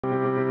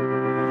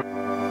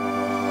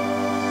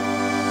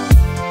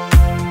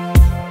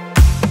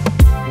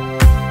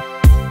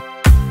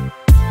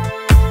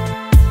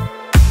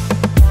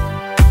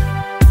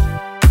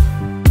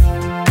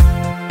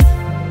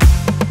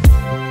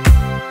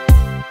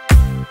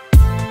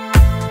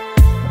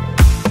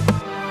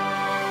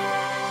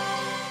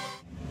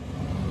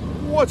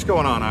What's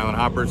going on, Island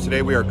Hoppers?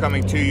 Today we are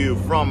coming to you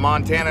from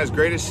Montana's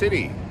greatest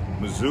city,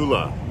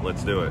 Missoula.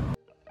 Let's do it.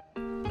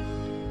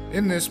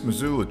 In this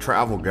Missoula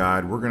travel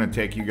guide, we're going to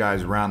take you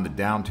guys around the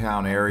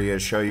downtown area,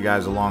 show you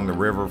guys along the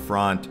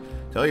riverfront,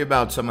 tell you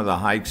about some of the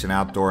hikes and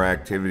outdoor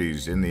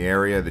activities in the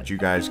area that you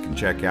guys can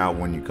check out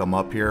when you come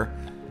up here.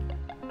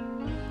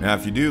 Now,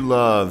 if you do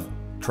love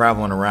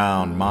traveling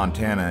around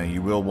Montana,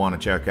 you will want to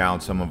check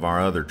out some of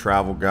our other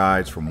travel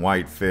guides from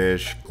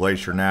Whitefish,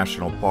 Glacier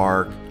National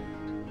Park,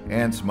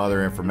 and some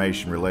other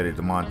information related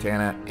to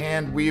Montana.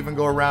 And we even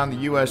go around the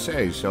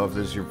USA, so if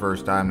this is your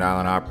first time to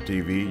Island Hopper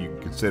TV, you can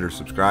consider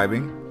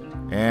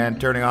subscribing and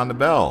turning on the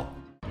bell.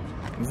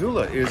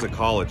 Missoula is a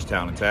college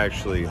town. It's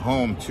actually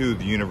home to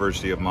the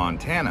University of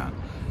Montana.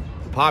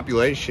 The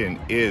population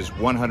is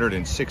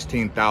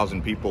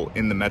 116,000 people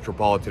in the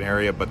metropolitan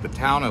area, but the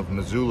town of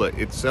Missoula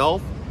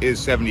itself is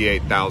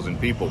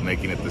 78,000 people,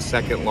 making it the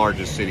second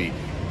largest city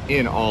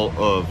in all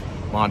of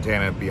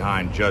Montana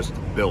behind just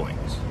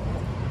Billings.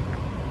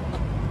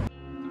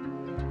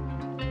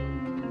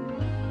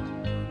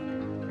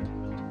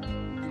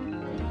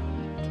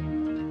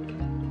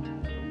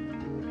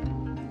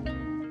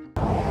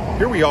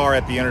 Here we are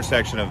at the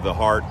intersection of the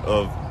heart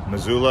of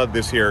Missoula.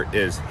 This here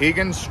is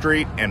Higgins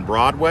Street and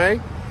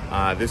Broadway.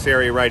 This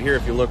area right here,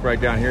 if you look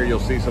right down here, you'll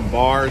see some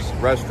bars,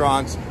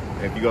 restaurants.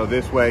 If you go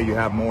this way, you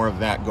have more of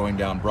that going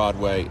down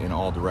Broadway in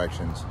all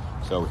directions.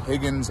 So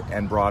Higgins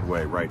and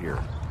Broadway right here.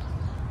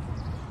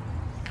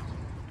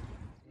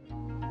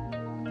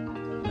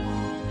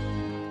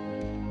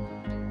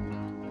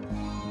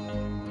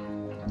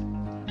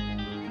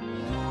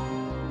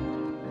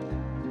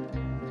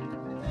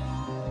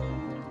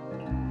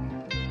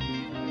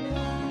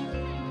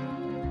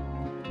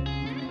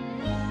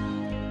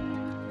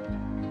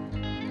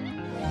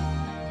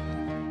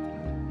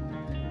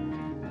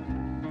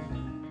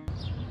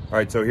 All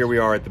right, so here we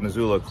are at the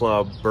Missoula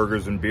Club,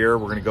 Burgers and Beer.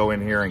 We're gonna go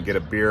in here and get a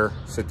beer,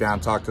 sit down,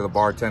 talk to the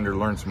bartender,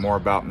 learn some more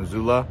about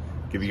Missoula,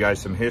 give you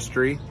guys some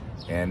history,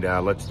 and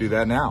let's do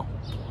that now.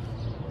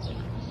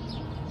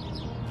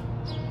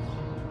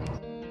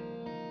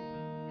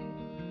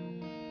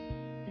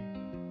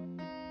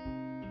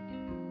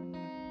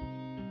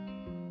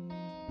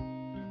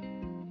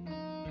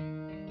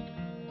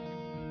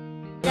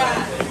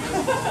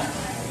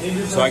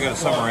 So I got a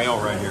summer ale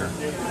right here.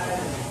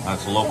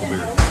 That's a local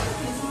beer.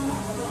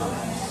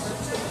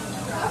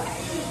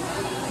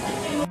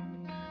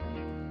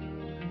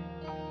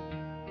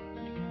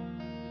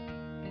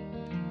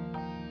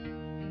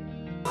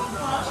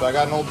 So I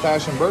got an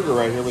old-fashioned burger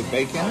right here with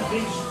bacon.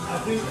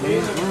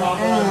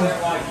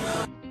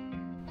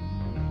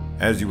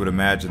 As you would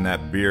imagine,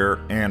 that beer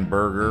and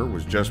burger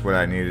was just what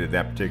I needed at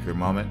that particular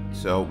moment.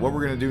 So what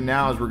we're gonna do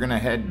now is we're gonna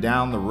head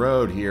down the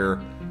road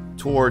here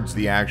towards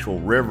the actual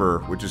river,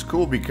 which is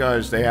cool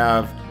because they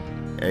have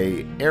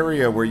an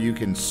area where you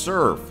can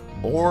surf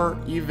or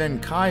even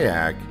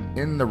kayak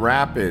in the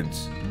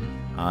rapids.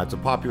 It's a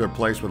popular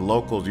place with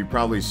locals. You've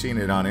probably seen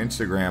it on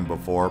Instagram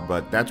before,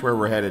 but that's where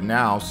we're headed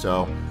now.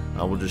 So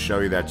we'll just show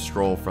you that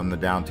stroll from the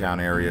downtown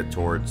area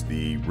towards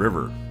the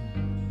river.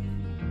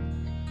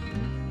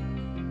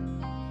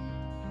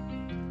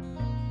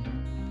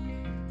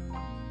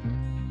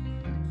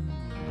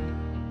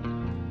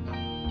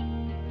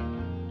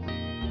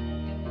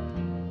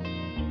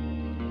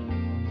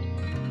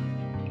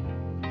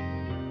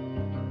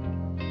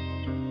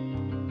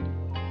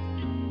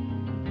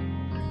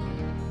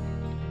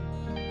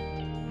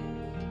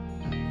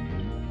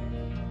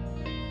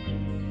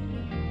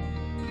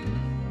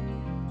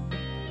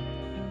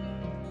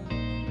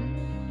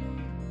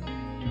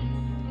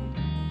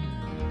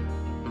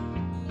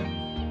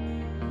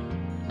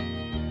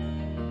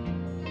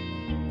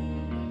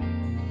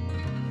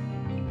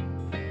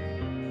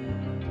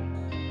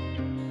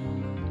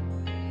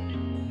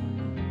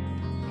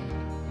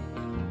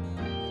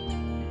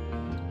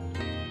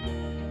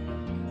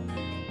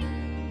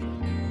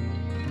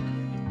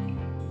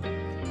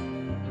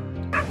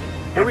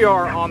 Here we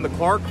are on the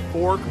Clark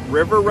Fork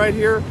River right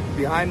here.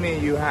 Behind me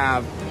you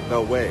have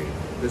the wave.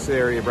 This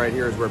area right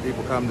here is where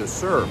people come to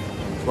surf.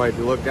 That's why if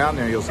you look down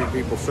there, you'll see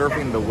people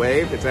surfing the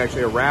wave. It's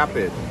actually a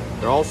rapid.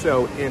 They're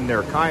also in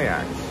their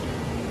kayaks.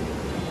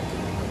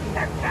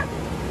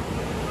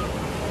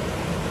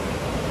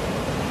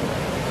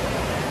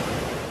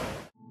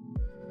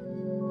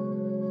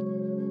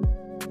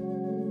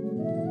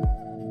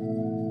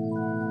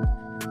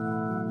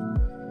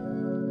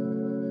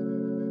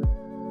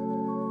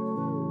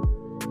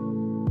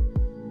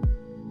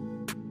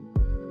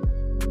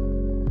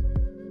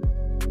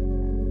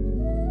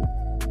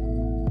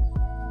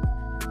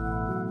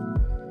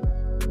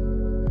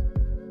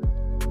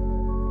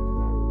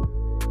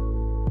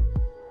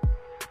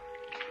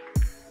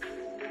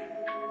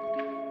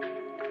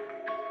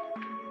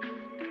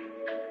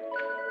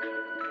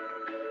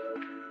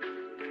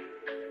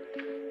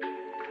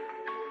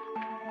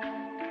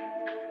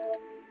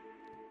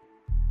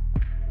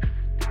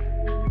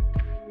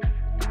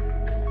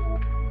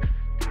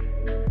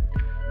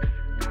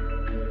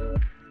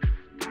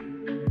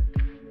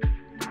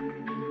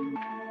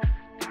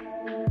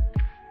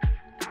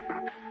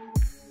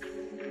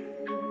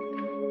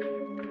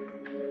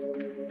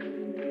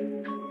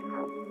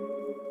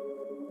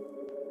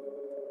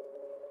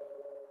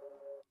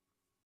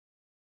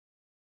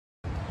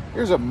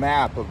 Here's a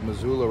map of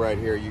Missoula right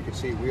here. You can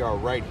see we are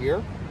right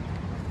here.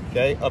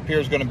 Okay, up here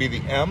is going to be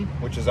the M,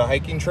 which is a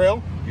hiking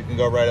trail. You can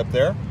go right up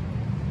there.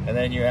 And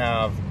then you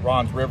have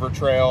Ron's River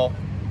Trail.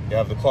 You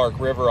have the Clark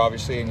River,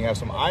 obviously, and you have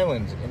some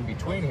islands in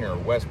between here.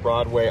 West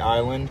Broadway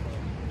Island.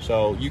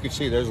 So you can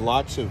see there's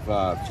lots of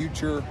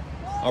future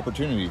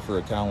opportunity for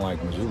a town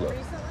like Missoula.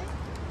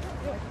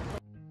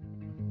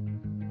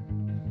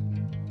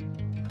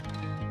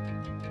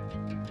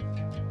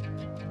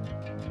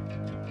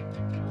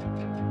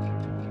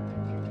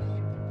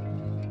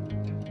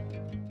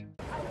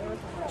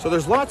 So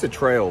there's lots of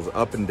trails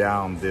up and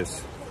down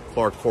this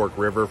Clark Fork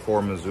River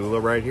for Missoula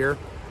right here.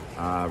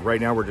 Right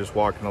now we're just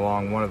walking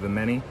along one of the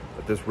many,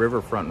 but this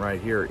riverfront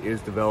right here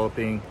is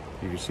developing.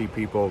 You can see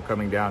people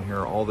coming down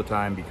here all the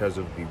time because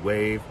of the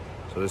wave.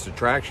 So this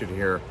attraction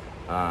here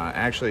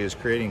actually is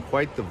creating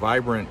quite the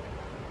vibrant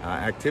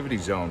activity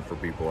zone for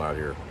people out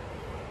here.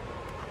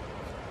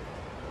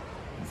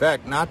 In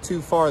fact, not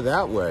too far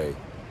that way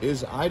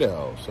is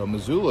Idaho. So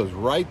Missoula's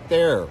right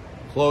there,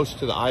 close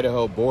to the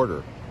Idaho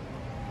border.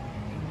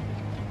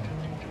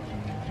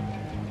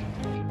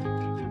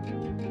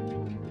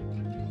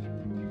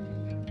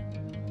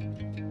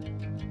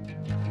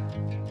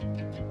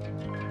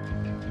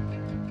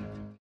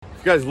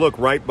 If you guys look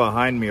right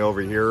behind me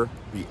over here,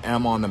 the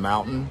M on the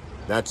mountain,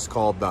 that's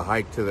called the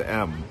hike to the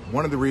M.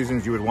 One of the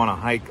reasons you would want to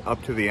hike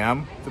up to the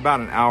M, it's about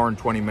an hour and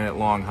 20-minute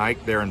long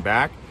hike there and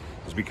back,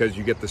 is because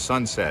you get the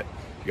sunset.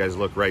 You guys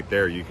look right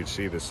there, you can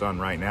see the sun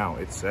right now,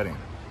 it's setting.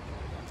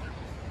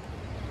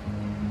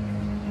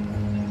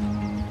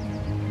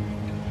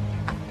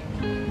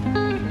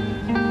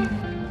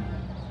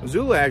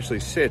 Missoula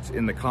actually sits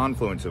in the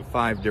confluence of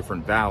 5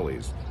 different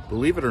valleys.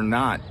 Believe it or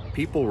not,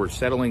 people were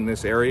settling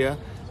this area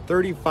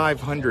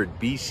 3,500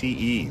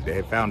 BCE. They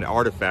have found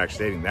artifacts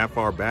dating that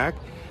far back.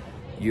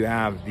 You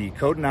have the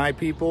Kootenai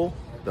people,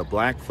 the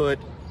Blackfoot,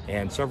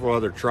 and several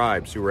other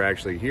tribes who were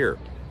actually here.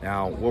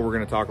 Now, what we're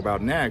going to talk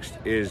about next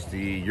is the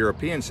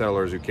European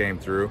settlers who came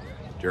through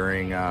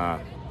during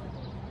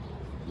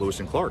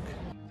Lewis and Clark.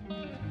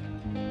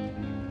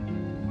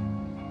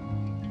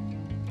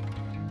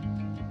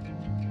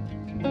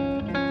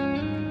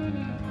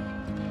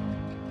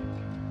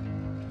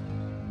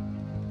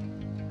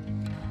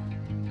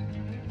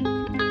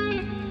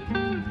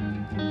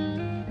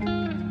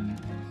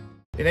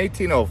 In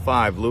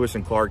 1805, Lewis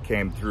and Clark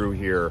came through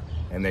here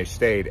and they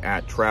stayed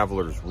at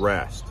Traveler's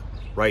Rest,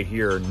 right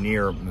here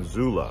near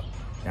Missoula.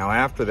 Now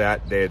after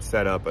that, they had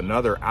set up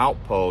another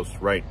outpost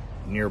right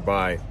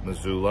nearby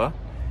Missoula.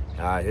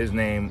 His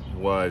name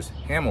was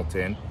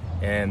Hamilton,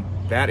 and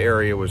that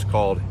area was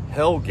called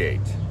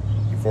Hellgate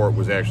before it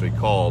was actually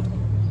called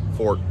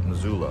Fort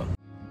Missoula.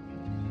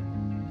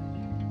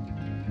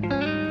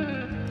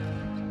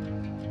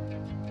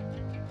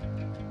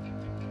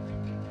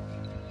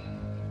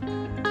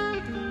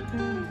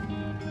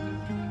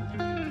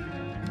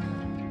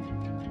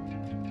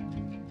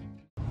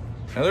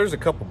 Now there's a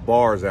couple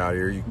bars out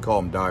here. You can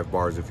call them dive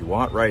bars if you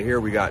want. Right here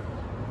we got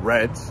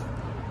Reds.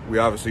 We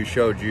obviously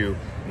showed you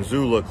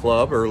Missoula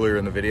Club earlier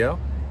in the video,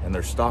 and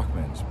there's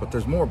Stockman's. But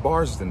there's more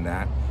bars than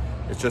that.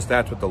 It's just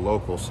that's what the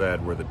locals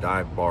said were the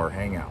dive bar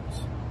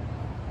hangouts.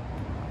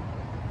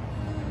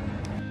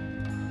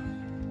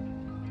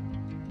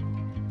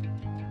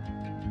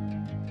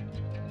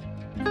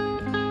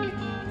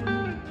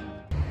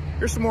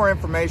 Here's some more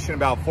information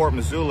about Fort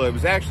Missoula. It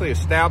was actually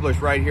established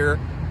right here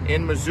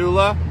in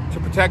Missoula to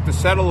protect the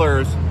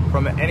settlers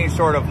from any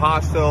sort of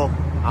hostile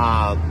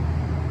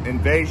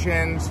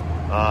invasions.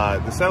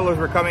 The settlers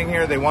were coming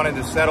here, they wanted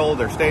to settle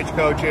their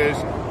stagecoaches,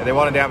 and they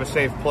wanted to have a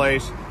safe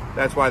place.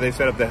 That's why they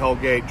set up the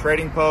Hellgate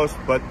trading post,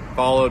 but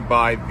followed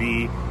by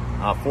the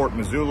Fort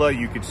Missoula.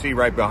 You can see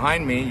right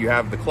behind me, you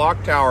have the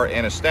clock tower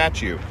and a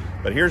statue.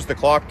 But here's the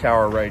clock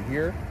tower right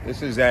here.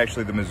 This is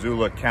actually the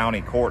Missoula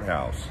County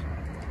Courthouse.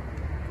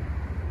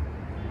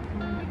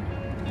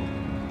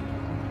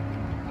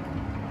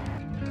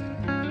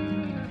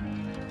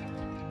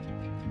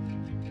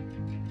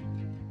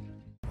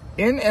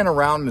 In and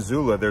around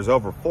Missoula, there's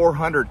over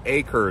 400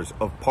 acres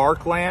of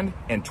parkland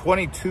and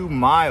 22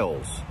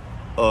 miles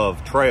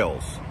of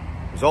trails.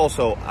 There's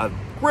also a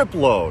grip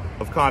load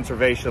of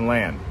conservation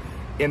land.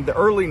 In the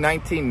early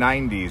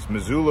 1990s,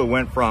 Missoula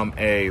went from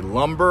a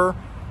lumber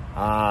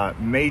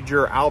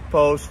major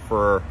outpost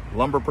for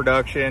lumber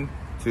production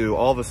to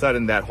all of a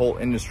sudden that whole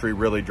industry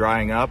really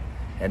drying up.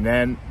 And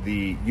then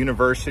the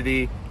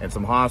university and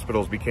some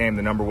hospitals became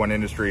the #1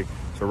 industry.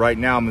 So right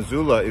now,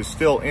 Missoula is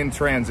still in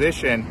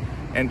transition,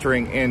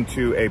 entering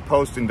into a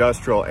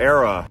post-industrial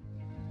era.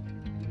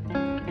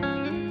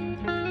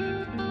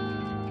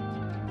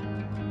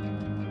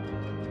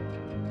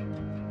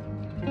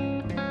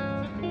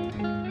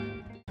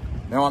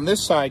 Now on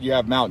this side, you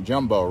have Mount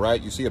Jumbo,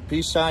 right? You see a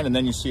peace sign and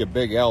then you see a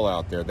big L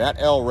out there. That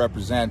L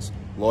represents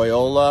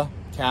Loyola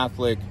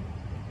Catholic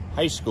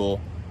High School,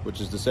 which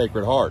is the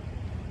Sacred Heart.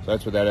 So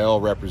that's what that L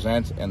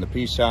represents. And the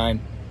peace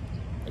sign,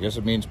 I guess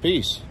it means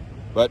peace.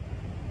 But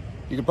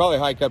you could probably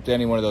hike up to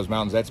any one of those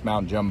mountains. That's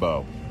Mount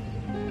Jumbo.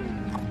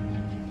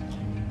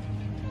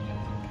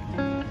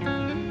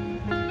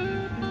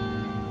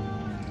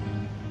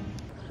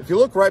 you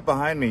look right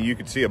behind me, you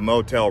can see a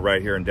motel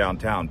right here in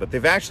downtown, but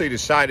they've actually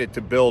decided to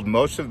build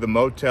most of the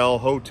motel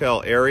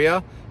hotel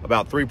area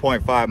about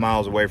 3.5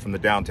 miles away from the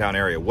downtown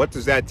area. What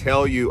does that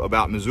tell you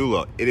about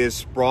Missoula? It is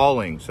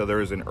sprawling. So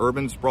there is an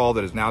urban sprawl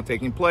that is now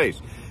taking place.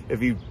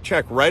 If you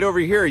check right over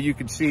here, you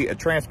can see a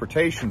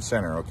transportation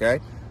center, okay?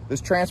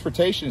 This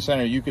transportation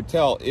center, you could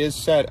tell, is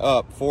set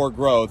up for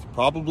growth,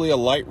 probably a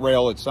light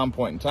rail at some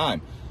point in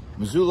time.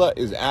 Missoula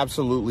is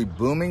absolutely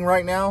booming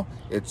right now.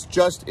 It's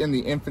just in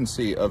the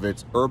infancy of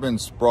its urban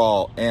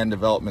sprawl and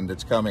development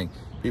that's coming.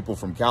 People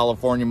from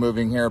California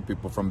moving here,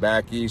 people from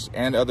back east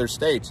and other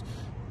states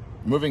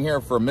moving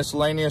here for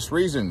miscellaneous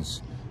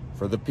reasons,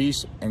 for the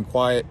peace and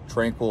quiet,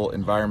 tranquil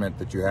environment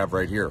that you have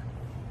right here.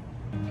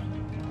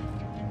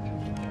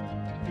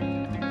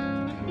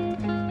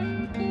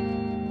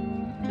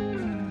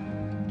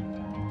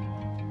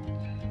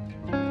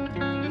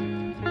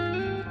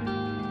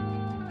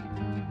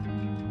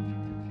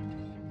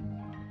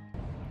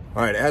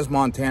 All right, as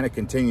Montana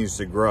continues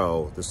to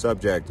grow, the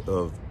subject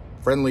of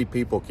friendly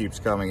people keeps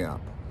coming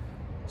up.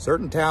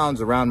 Certain towns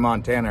around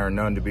Montana are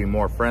known to be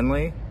more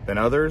friendly than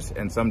others,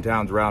 and some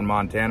towns around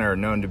Montana are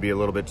known to be a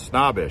little bit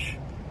snobbish.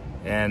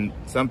 And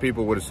some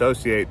people would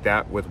associate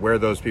that with where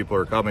those people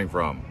are coming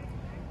from.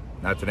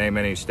 Not to name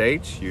any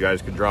states, you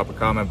guys can drop a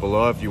comment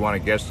below if you want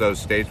to guess those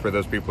states where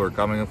those people are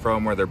coming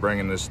from, where they're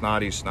bringing this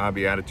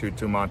snobby attitude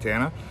to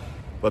Montana.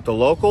 But the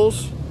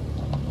locals,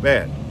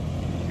 man,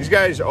 these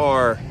guys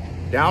are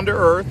down to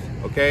earth,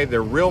 okay?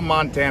 Their real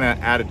Montana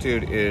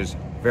attitude is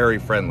very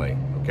friendly,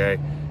 okay?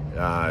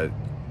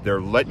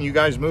 They're letting you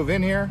guys move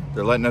in here,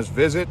 they're letting us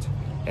visit,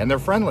 and they're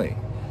friendly.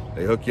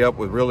 They hook you up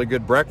with really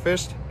good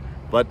breakfast,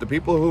 but the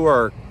people who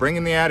are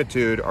bringing the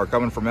attitude are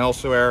coming from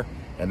elsewhere,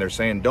 and they're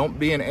saying, don't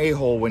be an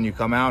a-hole when you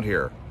come out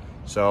here.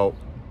 So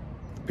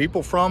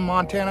people from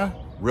Montana,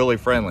 really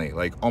friendly,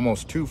 like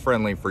almost too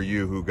friendly for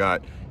you who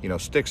got, you know,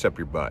 sticks up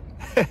your butt.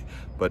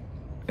 But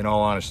in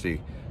all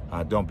honesty,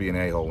 don't be an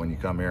a-hole when you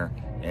come here.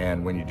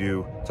 And when you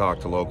do talk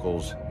to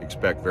locals,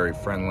 expect very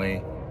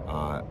friendly,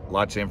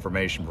 lots of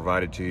information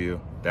provided to you.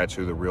 That's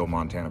who the real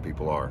Montana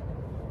people are.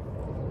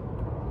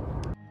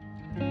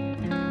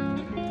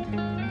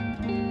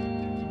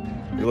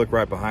 If you look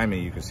right behind me,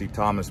 you can see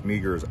Thomas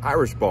Meagher's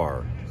Irish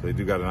Bar. So they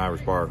do got an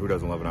Irish bar. Who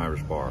doesn't love an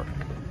Irish bar?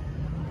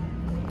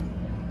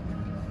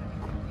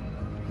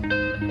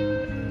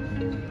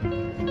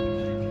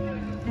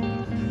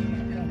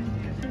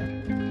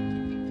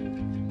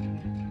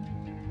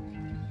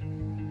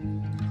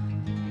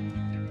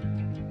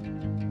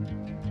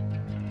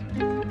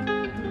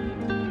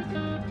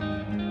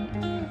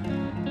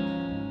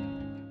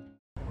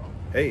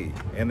 Hey,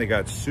 and they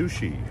got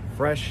sushi,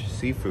 fresh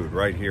seafood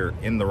right here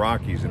in the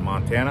Rockies in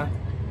Montana.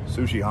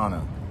 Sushi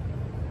Hana.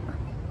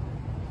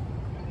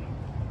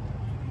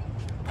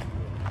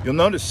 You'll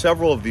notice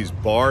several of these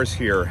bars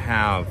here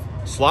have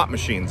slot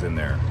machines in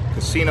there.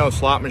 Casino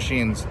slot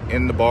machines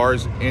in the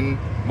bars in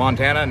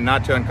Montana,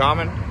 not too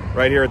uncommon.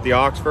 Right here at the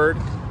Oxford.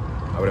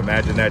 I would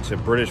imagine that's a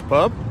British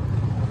pub.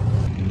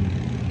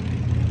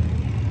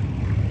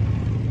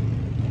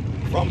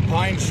 From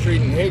Pine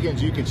Street in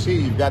Higgins, you can see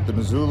you've got the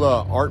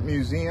Missoula Art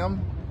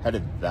Museum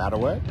headed that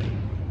way.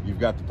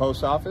 You've got the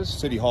post office,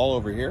 City Hall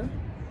over here,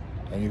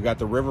 and you've got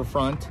the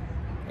riverfront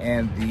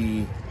and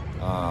the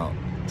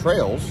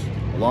trails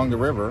along the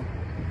river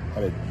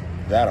headed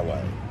that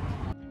way.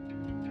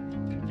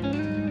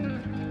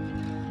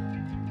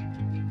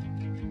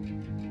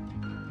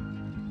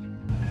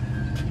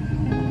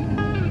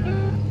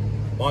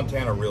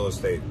 Montana real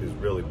estate is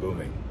really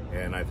booming,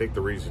 and I think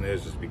the reason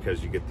is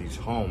because you get these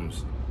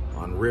homes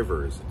on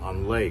rivers,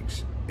 on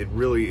lakes. It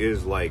really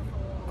is like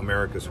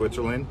America,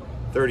 Switzerland.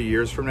 30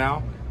 years from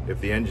now, if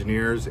the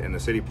engineers and the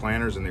city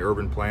planners and the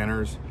urban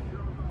planners,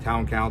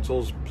 town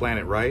councils plan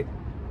it right,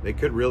 they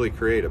could really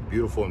create a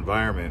beautiful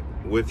environment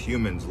with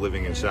humans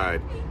living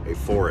inside a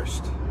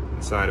forest,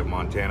 inside of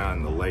Montana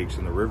and the lakes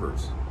and the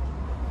rivers.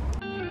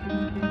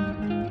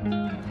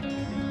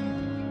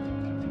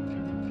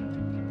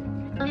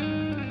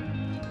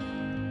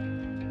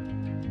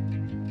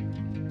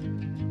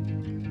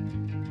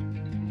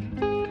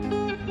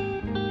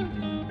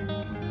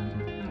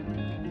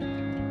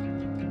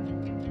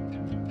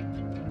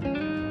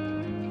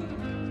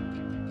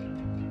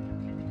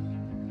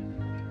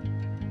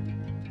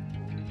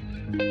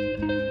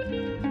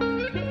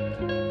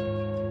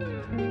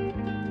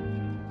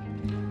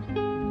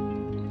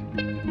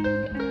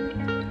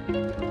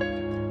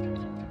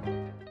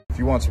 If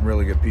you want some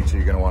really good pizza,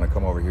 you're going to want to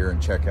come over here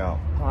and check out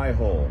Pie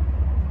Hole.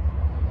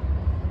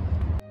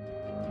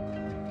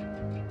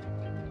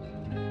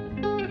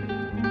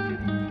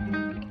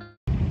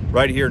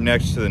 Right here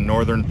next to the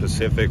Northern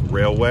Pacific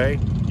Railway,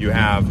 you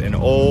have an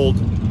old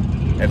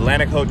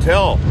Atlantic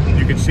hotel.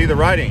 You can see the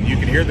writing, you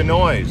can hear the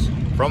noise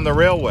from the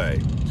railway.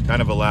 It's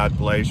kind of a loud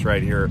place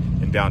right here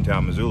in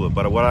downtown Missoula.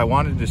 But what I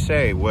wanted to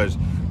say was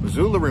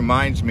Missoula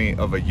reminds me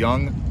of a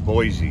young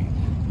Boise.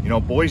 You know,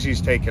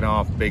 Boise's taken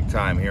off big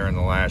time here in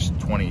the last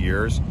 20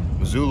 years.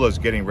 Missoula is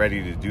getting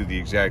ready to do the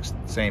exact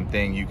same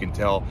thing. You can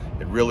tell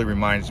it really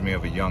reminds me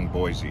of a young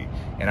Boise.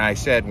 And I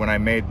said when I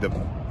made the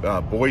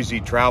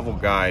Boise travel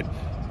guide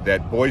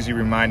that Boise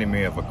reminded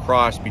me of a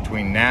cross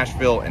between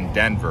Nashville and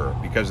Denver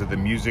because of the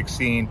music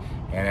scene,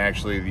 and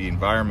actually the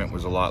environment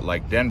was a lot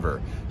like Denver.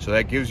 So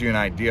that gives you an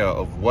idea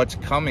of what's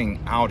coming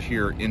out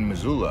here in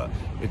Missoula.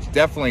 It's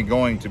definitely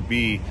going to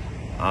be,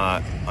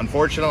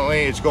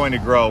 unfortunately, it's going to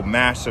grow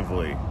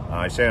massively.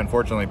 I say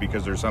unfortunately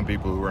because there's some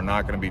people who are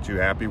not going to be too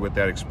happy with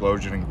that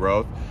explosion in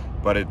growth,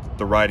 but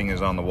the writing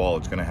is on the wall.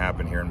 It's going to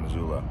happen here in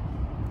Missoula.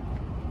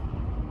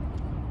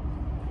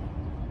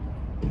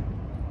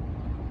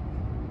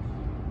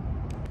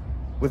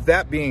 With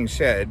that being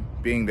said,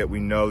 being that we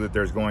know that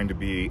there's going to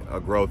be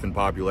a growth in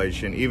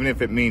population, even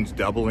if it means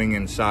doubling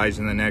in size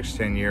in the next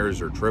 10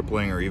 years or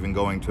tripling or even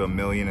going to 1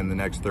 million in the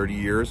next 30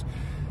 years,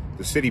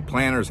 the city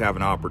planners have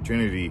an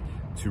opportunity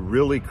to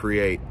really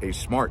create a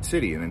smart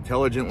city, an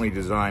intelligently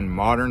designed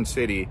modern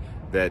city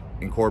that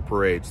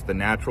incorporates the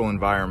natural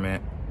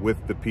environment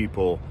with the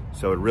people.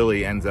 So it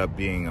really ends up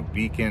being a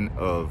beacon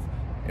of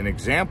an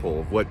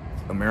example of what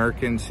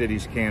American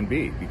cities can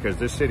be, because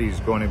this city is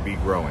going to be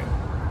growing.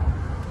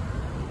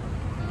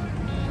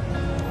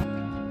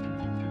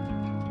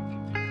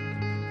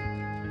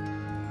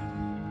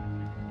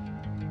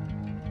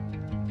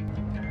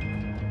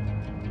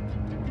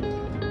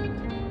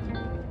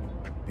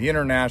 The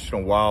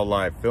International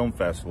Wildlife Film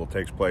Festival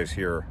takes place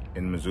here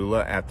in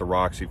Missoula at the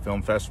Roxy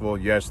Film Festival.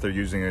 Yes, they're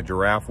using a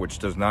giraffe, which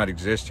does not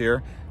exist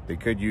here. They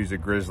could use a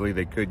grizzly,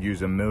 they could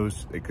use a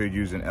moose, they could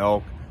use an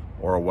elk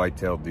or a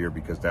white-tailed deer,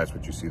 because that's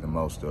what you see the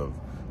most of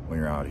when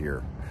you're out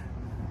here.